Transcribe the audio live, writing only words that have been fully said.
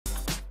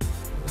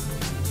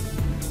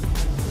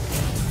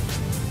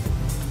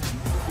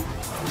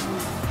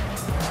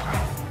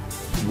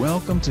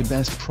Welcome to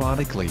Best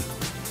Productly.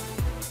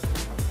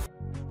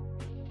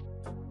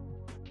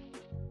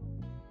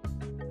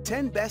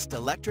 Ten Best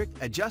Electric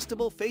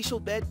Adjustable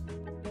Facial Bed.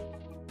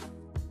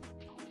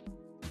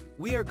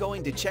 We are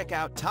going to check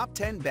out top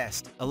 10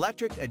 best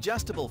electric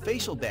adjustable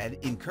facial bed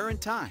in current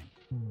time.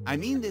 I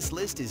mean, this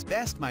list is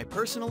best my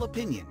personal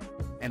opinion,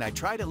 and I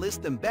try to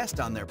list them best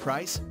on their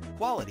price,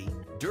 quality,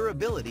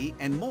 durability,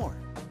 and more.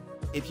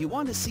 If you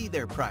want to see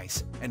their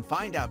price and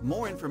find out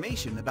more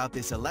information about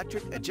this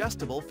electric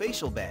adjustable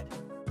facial bed,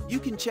 you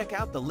can check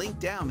out the link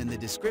down in the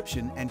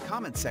description and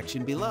comment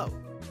section below.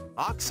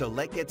 So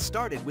let's get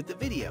started with the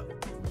video.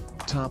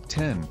 Top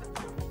 10.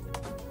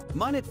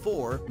 At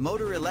 4,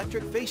 Motor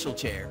Electric Facial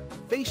Chair,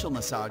 Facial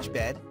Massage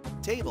Bed,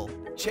 Table,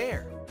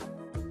 Chair.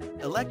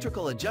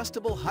 Electrical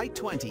Adjustable Height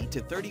 20 to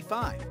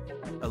 35.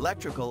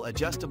 Electrical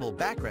Adjustable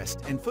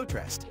Backrest and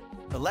Footrest.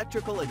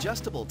 Electrical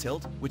Adjustable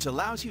Tilt, which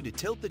allows you to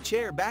tilt the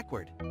chair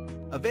backward.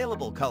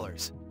 Available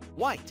colors: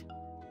 white.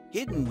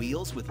 Hidden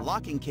wheels with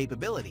locking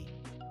capability.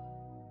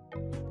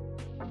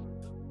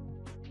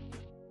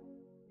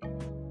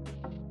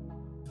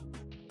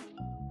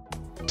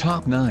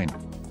 Top 9.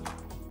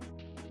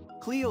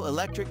 Cleo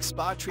Electric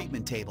Spa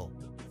Treatment Table,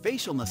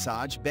 Facial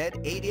Massage Bed,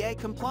 ADA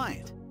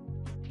compliant.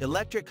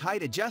 Electric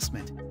Height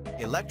Adjustment,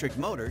 electric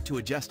motor to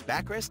adjust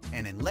backrest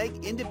and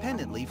leg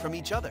independently from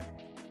each other.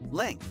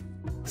 Length: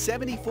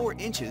 74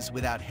 inches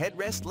without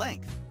headrest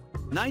length,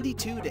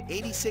 92 to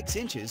 86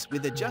 inches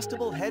with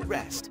adjustable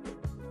headrest.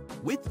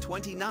 Width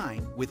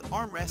 29 with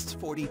armrests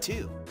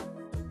 42.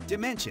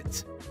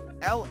 Dimensions: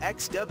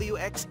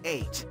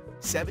 LXWXH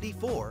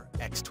 74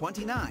 x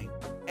 29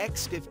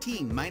 x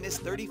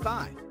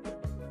 15-35.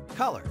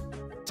 Color: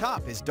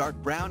 top is dark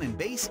brown and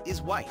base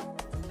is white.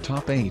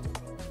 Top 8.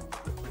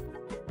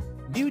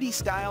 Beauty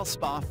Style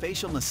Spa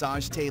Facial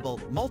Massage Table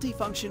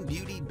Multifunction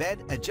Beauty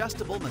Bed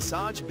Adjustable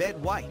Massage Bed,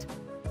 white.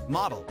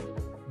 Model: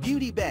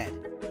 Beauty Bed.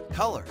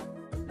 Color: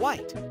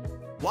 white.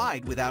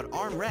 Wide without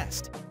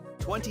armrest,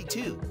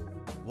 22.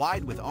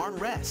 Wide with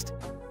armrest,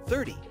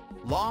 30.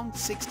 Long,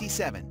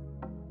 67.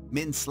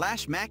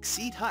 Min/max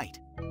seat height,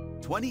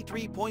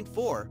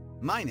 23.4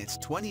 minus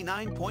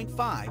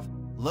 29.5.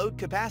 Load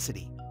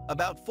capacity,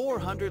 about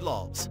 400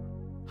 lulls.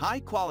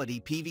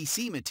 High-quality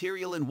PVC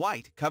material in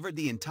white covered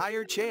the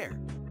entire chair.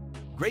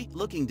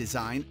 Great-looking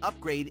design,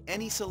 upgrade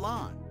any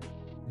salon.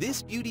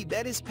 This beauty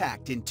bed is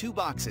packed in 2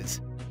 boxes.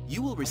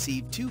 You will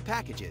receive 2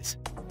 packages.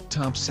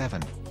 Top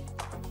 7.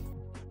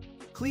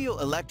 Cleo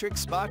Electric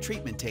Spa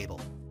Treatment Table,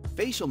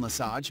 Facial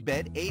Massage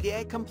Bed,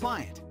 ADA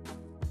compliant.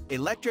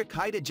 Electric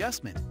Height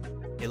Adjustment,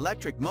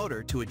 electric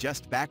motor to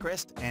adjust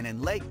backrest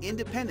and leg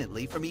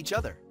independently from each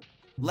other.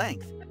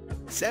 Length: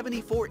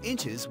 74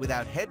 inches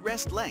without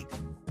headrest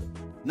length,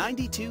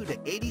 92 to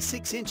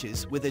 86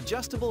 inches with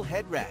adjustable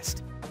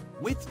headrest.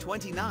 Width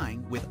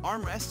 29 with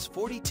armrests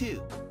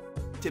 42.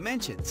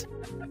 Dimensions: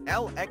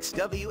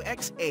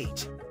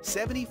 LXWXH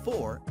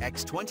 74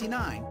 x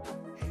 29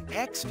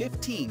 x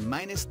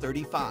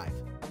 15-35.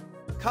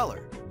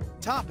 Color: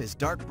 top is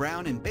dark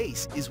brown and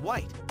base is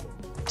white.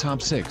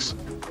 Top 6.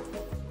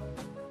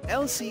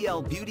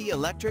 LCL Beauty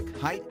Electric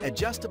Height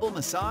Adjustable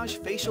Massage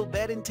Facial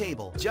Bed and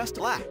Table, just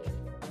black. ***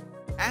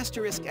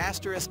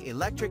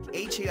 electric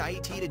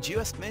height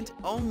adjustment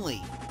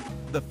only.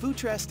 The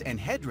footrest and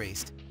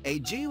headrest,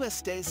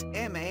 ajustes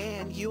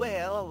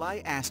manually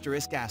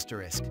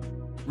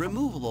 ***.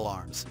 Removable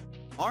arms.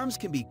 Arms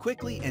can be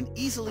quickly and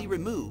easily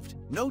removed,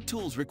 no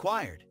tools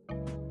required.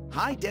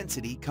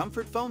 High-density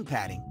comfort foam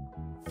padding.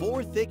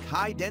 4 thick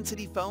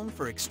high-density foam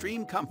for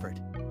extreme comfort.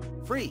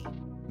 Free.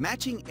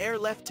 Matching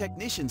airlift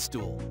technician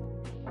stool.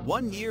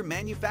 1-year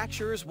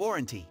manufacturer's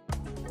warranty.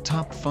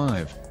 Top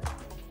 5.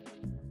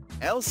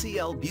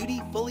 LCL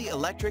Beauty Fully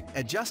Electric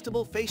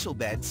Adjustable Facial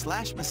Bed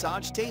 /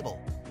 Massage Table,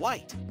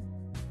 white.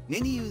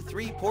 NINIU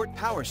 3-port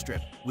power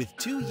strip with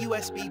 2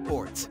 USB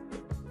ports.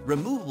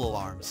 Removable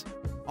arms.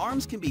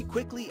 Arms can be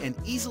quickly and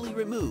easily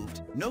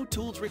removed, no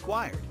tools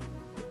required.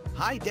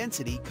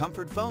 High-density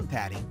comfort foam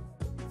padding.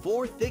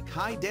 4 thick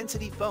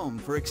high-density foam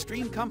for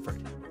extreme comfort.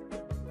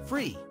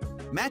 Free.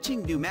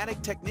 Matching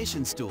pneumatic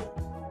technician stool.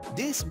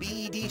 This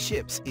BED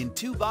ships in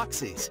 2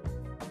 boxes.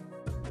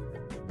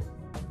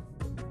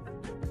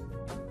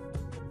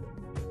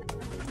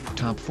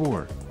 Top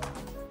 4.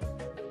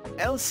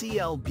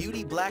 LCL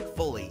Beauty Black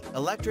Fully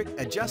Electric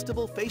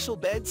Adjustable Facial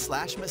Bed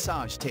 /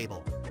 Massage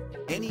Table.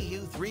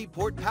 NINIU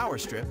 3-port power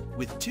strip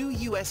with 2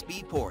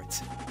 USB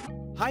ports.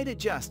 Height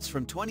adjusts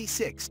from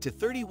 26 to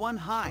 31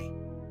 high,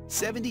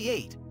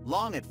 78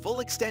 long at full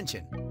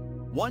extension.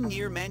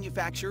 1-year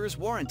manufacturer's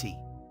warranty.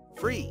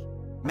 Free.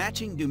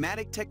 Matching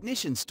pneumatic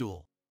technician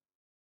stool.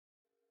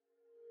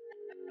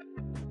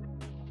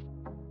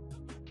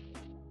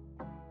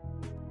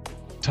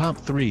 Top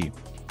 3.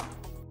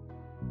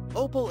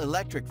 Opal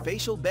Electric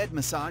Facial Bed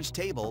Massage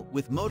Table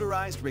with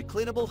Motorized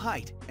Reclinable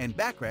Height and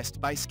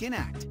Backrest by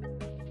SkinAct.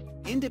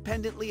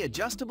 Independently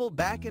adjustable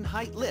back and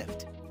height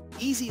lift.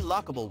 Easy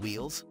lockable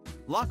wheels.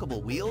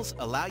 Lockable wheels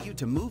allow you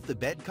to move the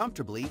bed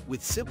comfortably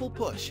with simple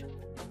push.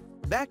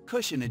 Back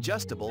cushion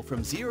adjustable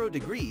from 0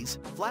 degrees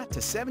flat to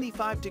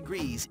 75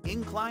 degrees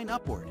incline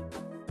upward.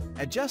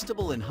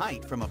 Adjustable in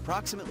height from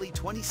approximately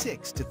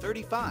 26 to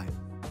 35.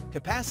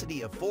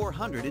 Capacity of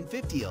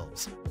 450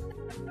 ohms.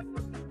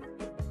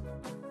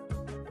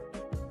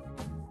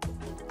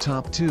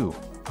 Top 2.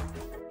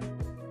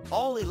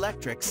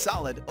 All-electric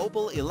solid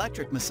Opal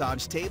electric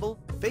massage table,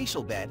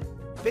 facial bed,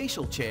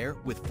 facial chair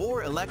with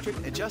 4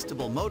 electric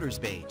adjustable motors.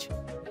 Beige.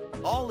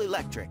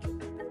 All-electric.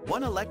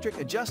 1 electric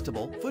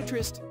adjustable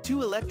footrest,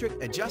 2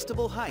 electric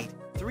adjustable height,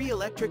 3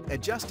 electric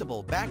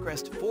adjustable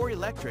backrest, 4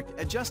 electric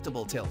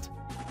adjustable tilt.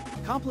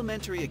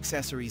 Complementary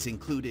accessories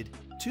included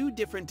 2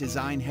 different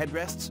design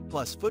headrests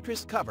plus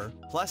footrest cover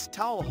plus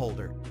towel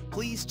holder.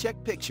 Please check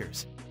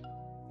pictures.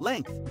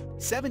 Length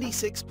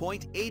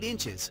 76.8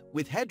 inches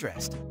with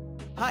headrest.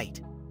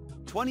 Height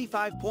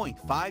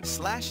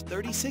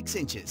 25.5/36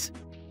 inches.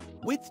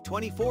 Width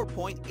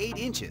 24.8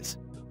 inches.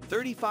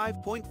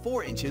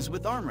 35.4 inches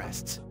with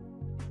armrests.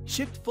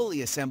 Shipped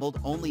fully assembled.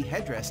 Only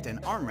headrest and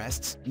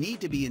armrests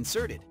need to be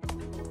inserted.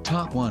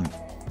 Top 1.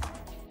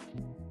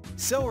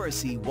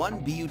 Soarcy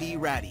 1 Beauty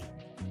Radi.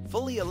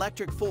 Fully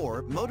electric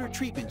 4 motor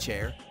treatment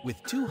chair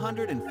with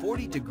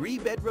 240-degree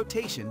bed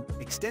rotation,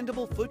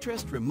 extendable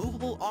footrest,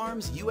 removable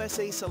arms,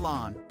 USA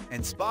Salon,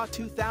 and Spa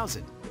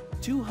 2000,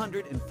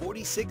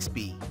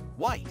 246B,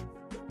 white.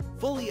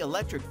 Fully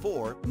electric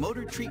 4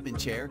 motor treatment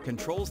chair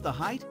controls the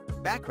height,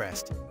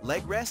 backrest,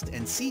 leg rest,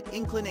 and seat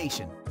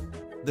inclination.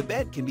 The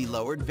bed can be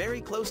lowered very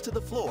close to the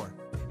floor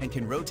and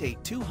can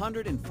rotate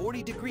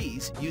 240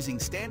 degrees using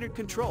standard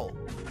control.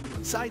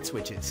 Side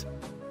switches.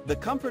 The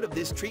comfort of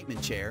this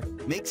treatment chair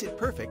makes it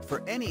perfect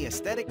for any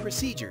aesthetic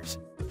procedures,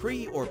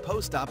 pre- or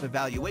post-op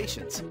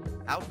evaluations,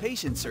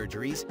 outpatient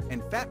surgeries,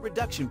 and fat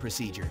reduction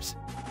procedures.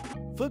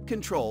 Foot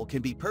control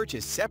can be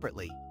purchased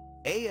separately.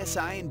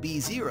 ASIN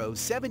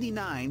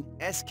B079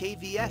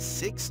 SKVS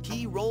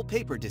 6-key roll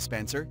paper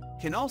dispenser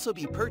can also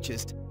be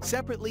purchased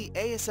separately.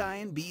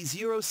 ASIN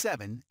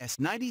B07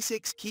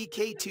 S96 key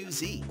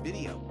K2Z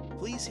video.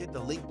 Please hit the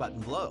link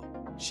button below,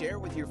 share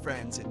with your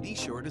friends, and be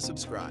sure to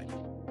subscribe.